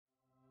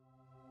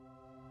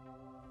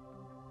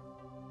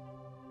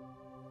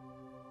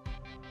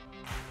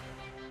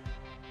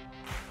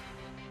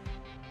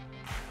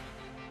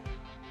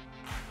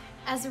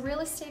As a real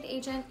estate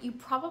agent, you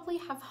probably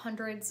have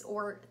hundreds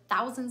or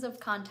thousands of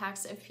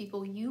contacts of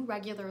people you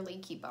regularly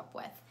keep up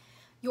with.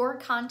 Your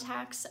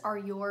contacts are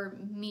your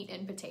meat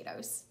and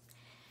potatoes.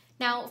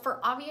 Now, for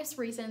obvious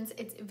reasons,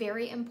 it's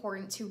very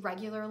important to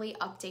regularly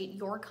update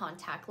your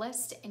contact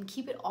list and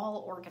keep it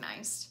all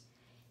organized.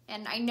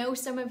 And I know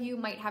some of you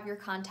might have your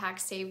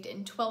contacts saved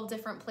in 12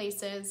 different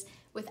places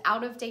with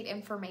out-of-date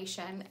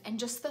information, and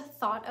just the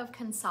thought of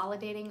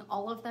consolidating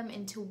all of them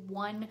into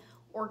one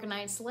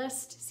organized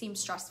list seems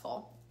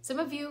stressful. Some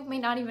of you may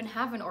not even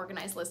have an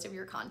organized list of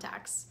your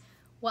contacts.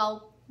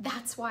 Well,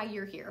 that's why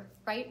you're here,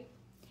 right?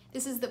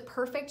 This is the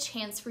perfect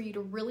chance for you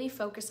to really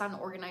focus on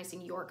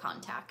organizing your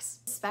contacts,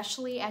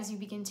 especially as you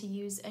begin to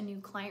use a new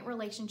client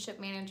relationship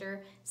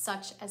manager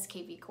such as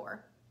kvCORE.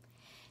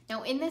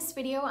 Now in this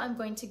video, I'm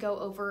going to go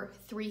over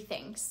 3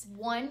 things.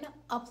 1,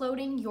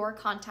 uploading your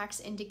contacts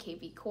into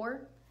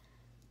kvCORE.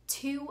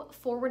 2,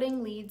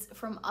 forwarding leads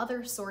from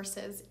other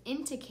sources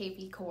into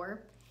kvCORE.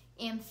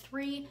 And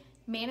 3,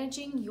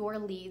 managing your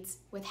leads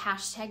with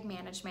hashtag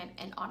management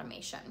and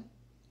automation.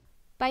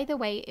 By the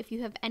way, if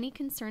you have any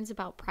concerns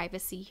about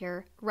privacy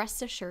here,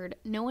 rest assured,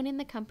 no one in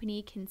the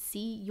company can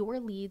see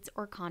your leads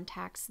or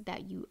contacts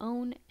that you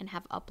own and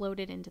have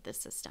uploaded into the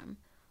system.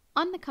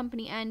 On the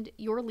company end,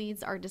 your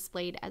leads are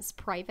displayed as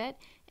private,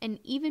 and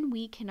even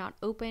we cannot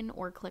open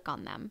or click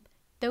on them.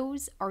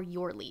 Those are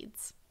your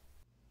leads.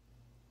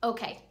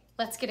 Okay,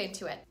 let's get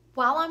into it.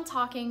 While I'm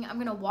talking, I'm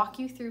going to walk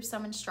you through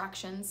some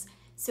instructions,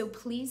 so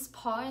please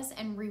pause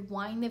and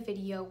rewind the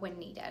video when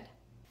needed.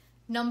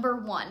 Number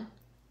 1.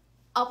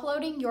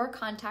 Uploading your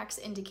contacts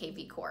into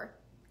kvCORE.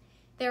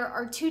 There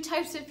are 2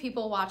 types of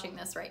people watching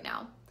this right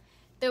now.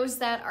 Those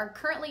that are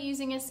currently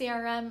using a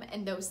CRM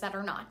and those that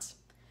are not.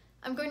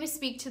 I'm going to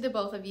speak to the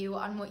both of you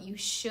on what you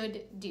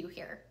should do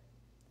here.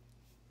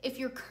 If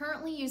you're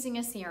currently using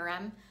a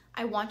CRM,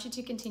 I want you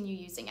to continue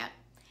using it.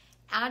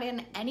 Add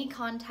in any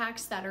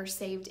contacts that are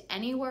saved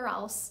anywhere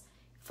else,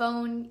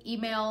 phone,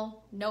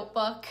 email,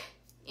 notebook,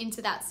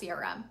 into that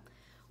CRM.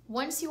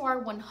 Once you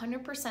are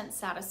 100%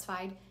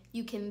 satisfied,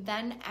 you can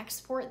then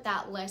export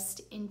that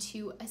list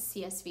into a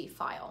CSV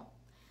file.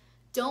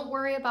 Don't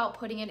worry about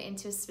putting it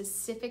into a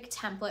specific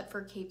template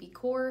for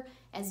kvCORE,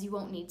 as you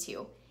won't need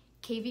to.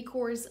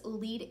 kvCORE's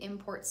lead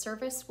import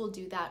service will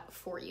do that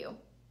for you.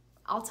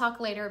 I'll talk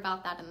later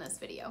about that in this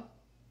video.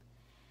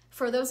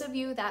 For those of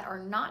you that are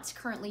not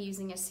currently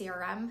using a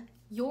CRM,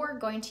 you're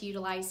going to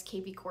utilize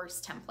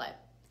kvCORE's template.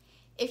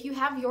 If you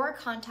have your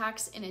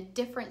contacts in a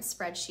different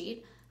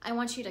spreadsheet, I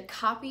want you to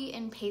copy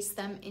and paste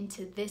them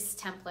into this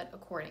template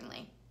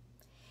accordingly.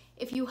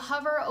 If you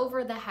hover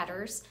over the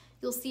headers,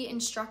 you'll see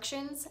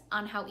instructions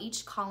on how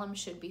each column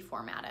should be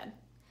formatted.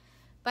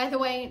 By the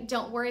way,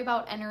 don't worry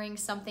about entering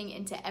something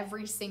into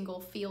every single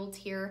field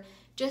here.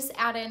 Just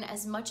add in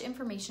as much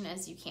information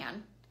as you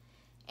can.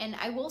 And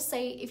I will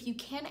say, if you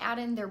can add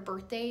in their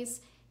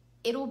birthdays,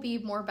 it'll be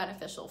more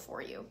beneficial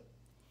for you.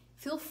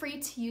 Feel free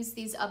to use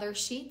these other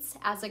sheets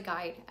as a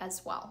guide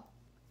as well.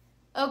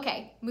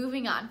 Okay,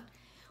 moving on.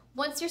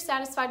 Once you're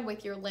satisfied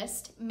with your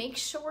list, make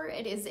sure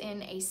it is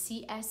in a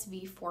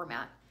CSV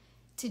format.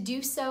 To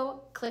do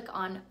so, click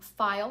on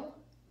File,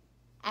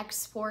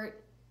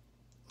 Export,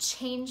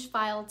 Change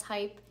File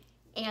Type,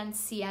 and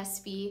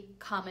CSV,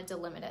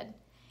 delimited.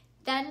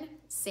 Then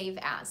Save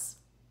As.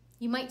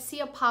 You might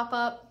see a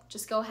pop-up,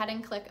 just go ahead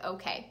and click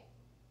OK.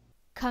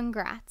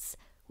 Congrats!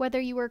 Whether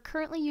you are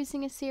currently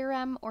using a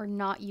CRM or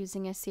not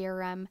using a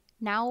CRM,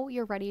 now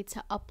you're ready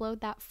to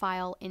upload that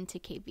file into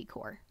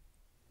kvCORE.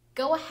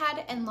 Go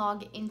ahead and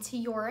log into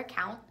your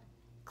account,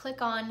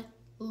 click on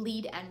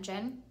Lead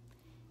Engine,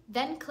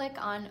 then click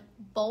on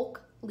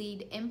Bulk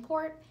Lead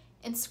Import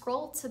and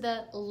scroll to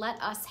the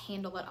Let Us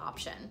Handle It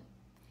option.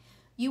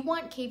 You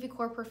want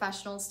kvCORE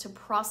professionals to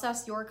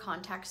process your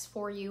contacts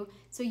for you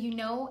so you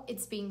know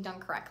it's being done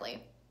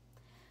correctly.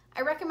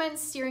 I recommend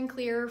steering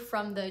clear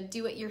from the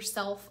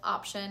do-it-yourself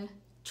option,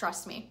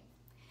 trust me.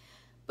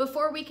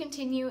 Before we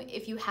continue,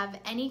 if you have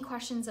any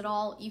questions at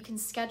all, you can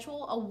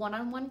schedule a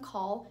one-on-one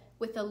call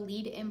with a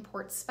lead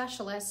import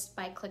specialist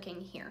by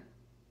clicking here.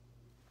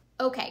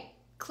 Okay,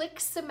 click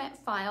Submit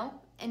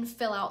File and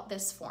fill out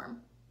this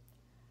form.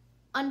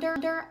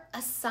 Under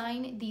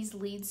Assign These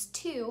Leads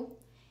To,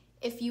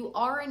 if you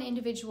are an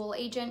individual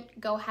agent,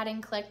 go ahead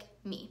and click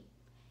Me.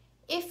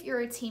 If you're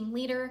a team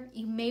leader,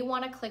 you may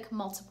want to click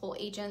Multiple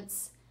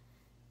Agents.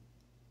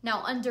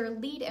 Now under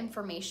Lead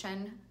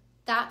Information,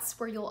 that's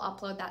where you'll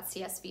upload that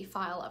CSV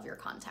file of your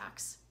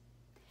contacts.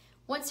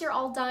 Once you're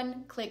all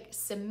done, click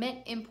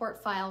Submit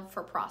Import File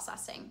for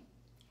processing.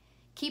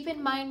 Keep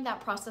in mind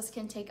that process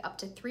can take up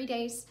to 3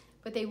 days,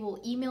 but they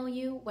will email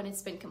you when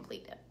it's been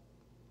completed.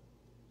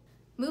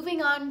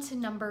 Moving on to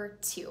number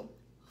 2,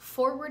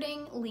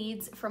 forwarding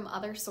leads from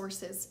other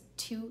sources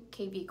to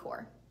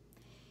kvCORE.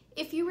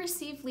 If you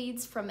receive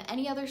leads from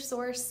any other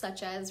source,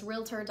 such as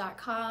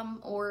Realtor.com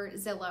or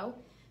Zillow,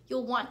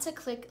 you'll want to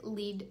click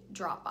Lead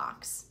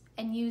Dropbox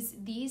and use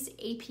these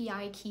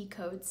API key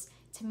codes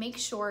to make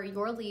sure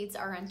your leads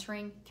are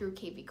entering through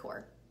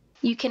kvCORE.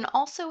 You can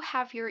also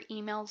have your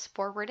emails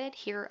forwarded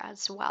here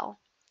as well.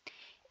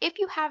 If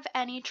you have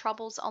any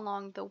troubles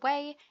along the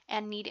way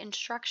and need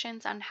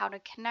instructions on how to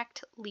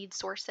connect lead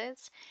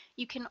sources,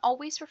 you can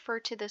always refer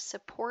to the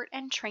Support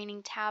and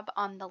Training tab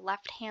on the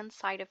left-hand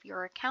side of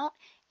your account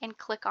and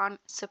click on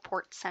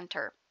Support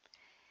Center.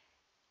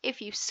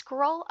 If you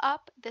scroll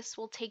up, this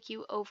will take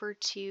you over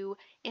to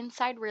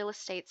Inside Real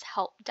Estate's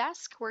Help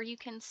Desk, where you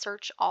can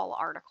search all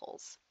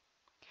articles.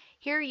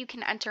 Here you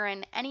can enter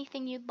in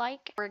anything you'd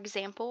like, for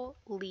example,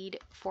 lead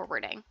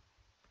forwarding.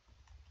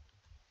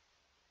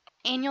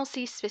 And you'll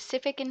see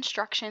specific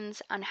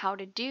instructions on how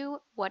to do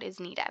what is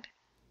needed.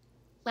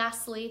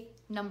 Lastly,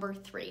 number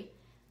 3,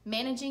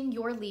 managing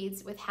your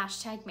leads with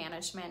hashtag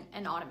management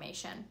and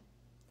automation.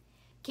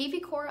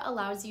 kvCORE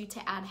allows you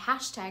to add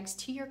hashtags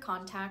to your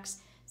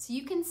contacts so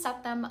you can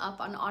set them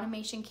up on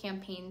automation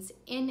campaigns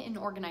in an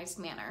organized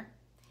manner.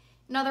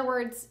 In other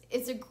words,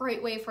 it's a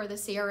great way for the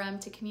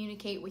CRM to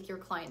communicate with your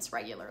clients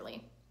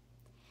regularly.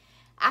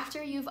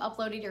 After you've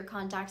uploaded your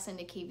contacts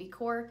into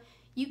kvCORE,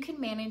 you can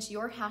manage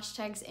your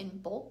hashtags in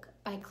bulk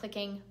by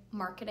clicking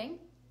Marketing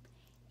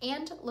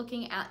and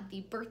looking at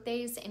the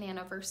birthdays and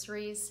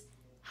anniversaries,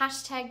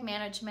 hashtag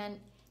management,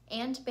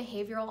 and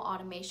behavioral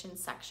automation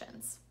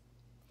sections.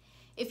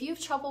 If you have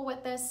trouble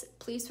with this,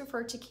 please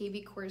refer to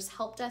kvCORE's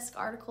Help Desk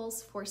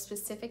articles for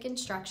specific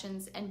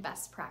instructions and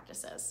best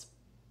practices.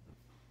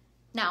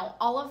 Now,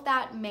 all of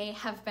that may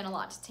have been a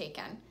lot to take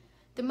in.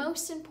 The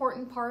most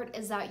important part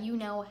is that you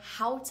know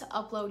how to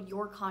upload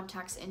your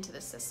contacts into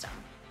the system.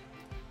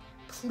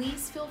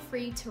 Please feel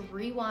free to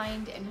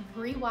rewind and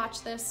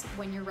rewatch this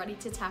when you're ready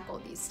to tackle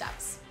these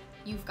steps.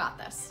 You've got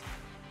this.